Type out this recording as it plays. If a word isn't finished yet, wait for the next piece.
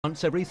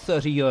Once every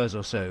 30 years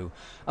or so,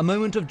 a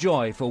moment of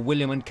joy for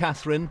William and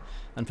Catherine,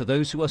 and for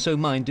those who are so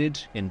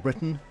minded in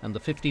Britain and the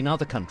 15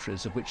 other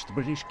countries of which the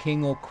British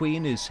King or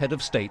Queen is head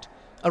of state,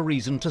 a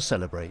reason to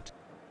celebrate.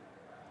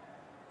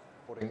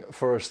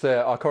 For us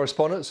there, our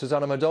correspondent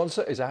Susanna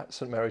Mendonca is at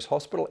St Mary's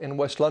Hospital in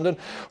West London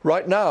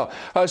right now.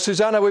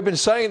 Susanna, we've been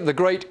saying the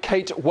great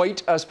Kate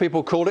wait, as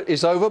people call it,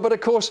 is over, but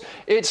of course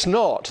it's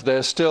not.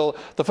 There's still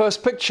the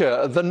first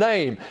picture, the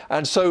name,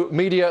 and so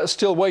media are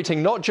still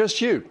waiting, not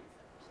just you.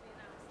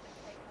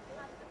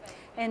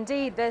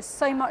 Indeed, there's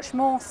so much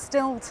more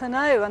still to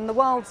know, and the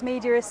world's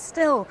media is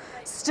still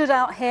stood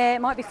out here. It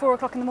might be 4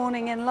 o'clock in the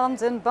morning in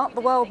London, but the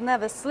world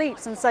never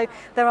sleeps. And so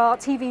there are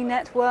TV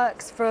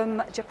networks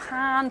from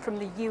Japan, from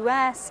the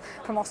US,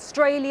 from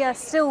Australia,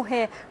 still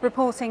here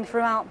reporting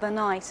throughout the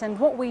night. And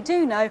what we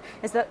do know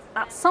is that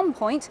at some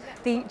point,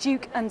 the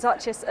Duke and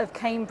Duchess of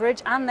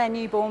Cambridge and their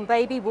newborn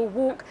baby will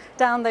walk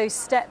down those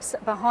steps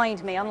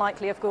behind me.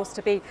 Unlikely, of course,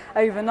 to be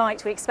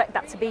overnight. We expect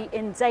that to be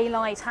in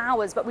daylight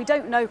hours, but we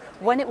don't know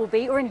when it will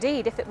be, or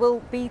indeed if it will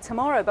be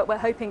tomorrow, but we're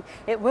hoping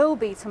it will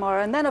be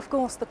tomorrow. And then of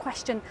course the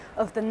question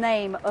of the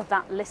name of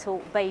that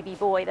little baby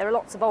boy. There are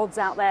lots of odds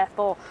out there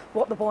for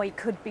what the boy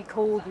could be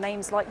called.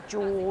 Names like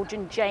George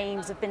and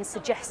James have been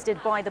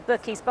suggested by the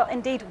bookies, but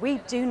indeed we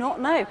do not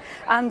know.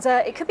 And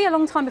it could be a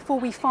long time before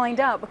we find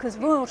out, because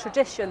royal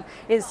tradition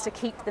is to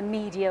keep the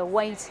media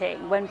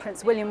waiting. When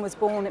Prince William was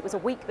born, it was a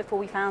week before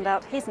we found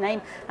out his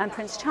name, and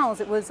Prince Charles,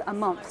 it was a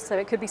month, so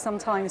it could be some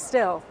time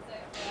still.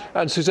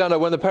 And Susanna,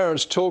 when the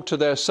parents talked to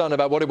their son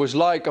about what it was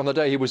like on the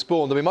day he was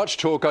born, there'll be much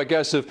talk, I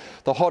guess, of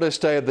the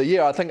hottest day of the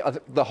year. I think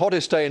the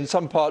hottest day in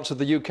some parts of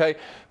the UK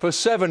for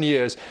 7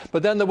 years.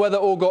 But then the weather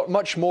all got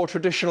much more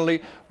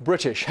traditionally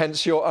British,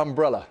 hence your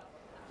umbrella.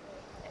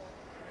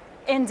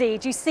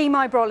 Indeed, you see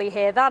my brolly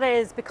here. That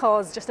is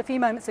because just a few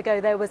moments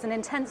ago there was an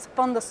intense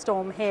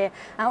thunderstorm here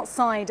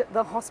outside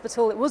the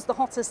hospital. It was the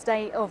hottest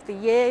day of the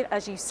year,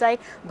 as you say,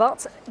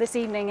 but this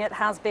evening it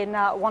has been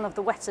one of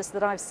the wettest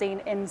that I've seen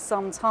in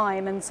some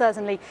time. And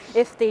certainly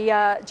if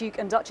the Duke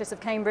and Duchess of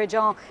Cambridge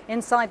are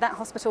inside that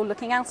hospital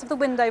looking out of the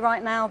window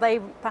right now, they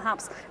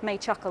perhaps may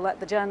chuckle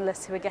at the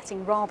journalists who are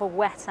getting rather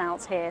wet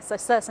out here. So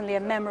certainly a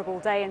memorable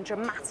day and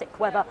dramatic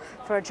weather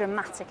for a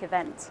dramatic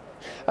event.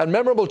 And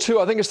memorable too,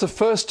 I think it's the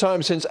first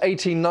time since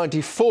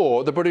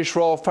 1894 the British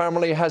royal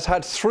family has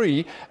had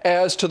 3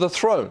 heirs to the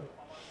throne.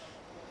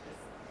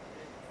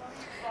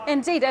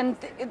 Indeed, and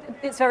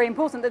it's very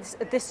important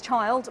that this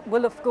child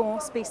will of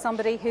course be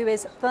somebody who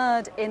is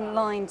third in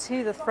line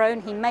to the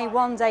throne. He may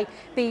one day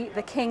be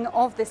the king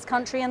of this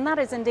country, and that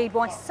is indeed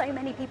why so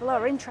many people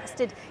are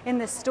interested in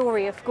this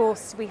story. Of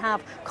course, we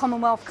have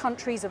Commonwealth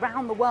countries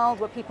around the world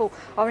where people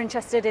are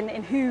interested in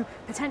who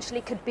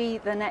potentially could be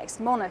the next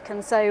monarch,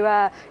 and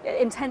so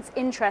intense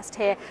interest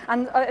here.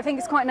 And I think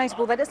it's quite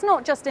notable that it's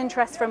not just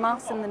interest from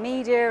us in the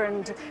media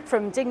and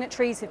from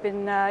dignitaries who've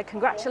been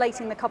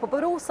congratulating the couple,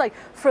 but also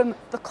from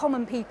the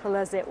common people,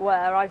 as it were.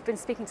 I've been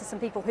speaking to some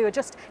people who are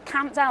just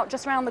camped out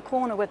just around the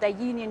corner with their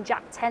Union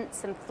Jack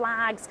tents and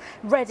flags,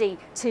 ready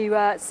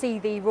to see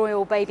the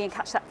royal baby and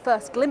catch that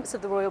first glimpse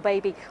of the royal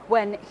baby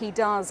when he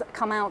does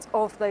come out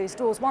of those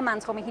doors. One man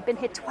told me he'd been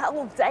here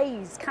 12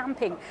 days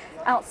camping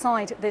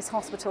outside this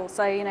hospital,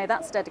 so you know,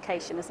 that's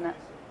dedication, isn't it?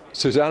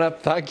 Susanna,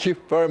 thank you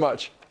very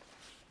much.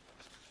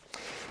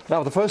 Now,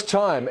 for the first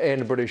time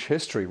in British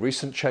history,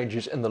 recent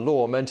changes in the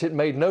law meant it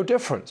made no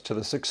difference to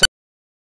the success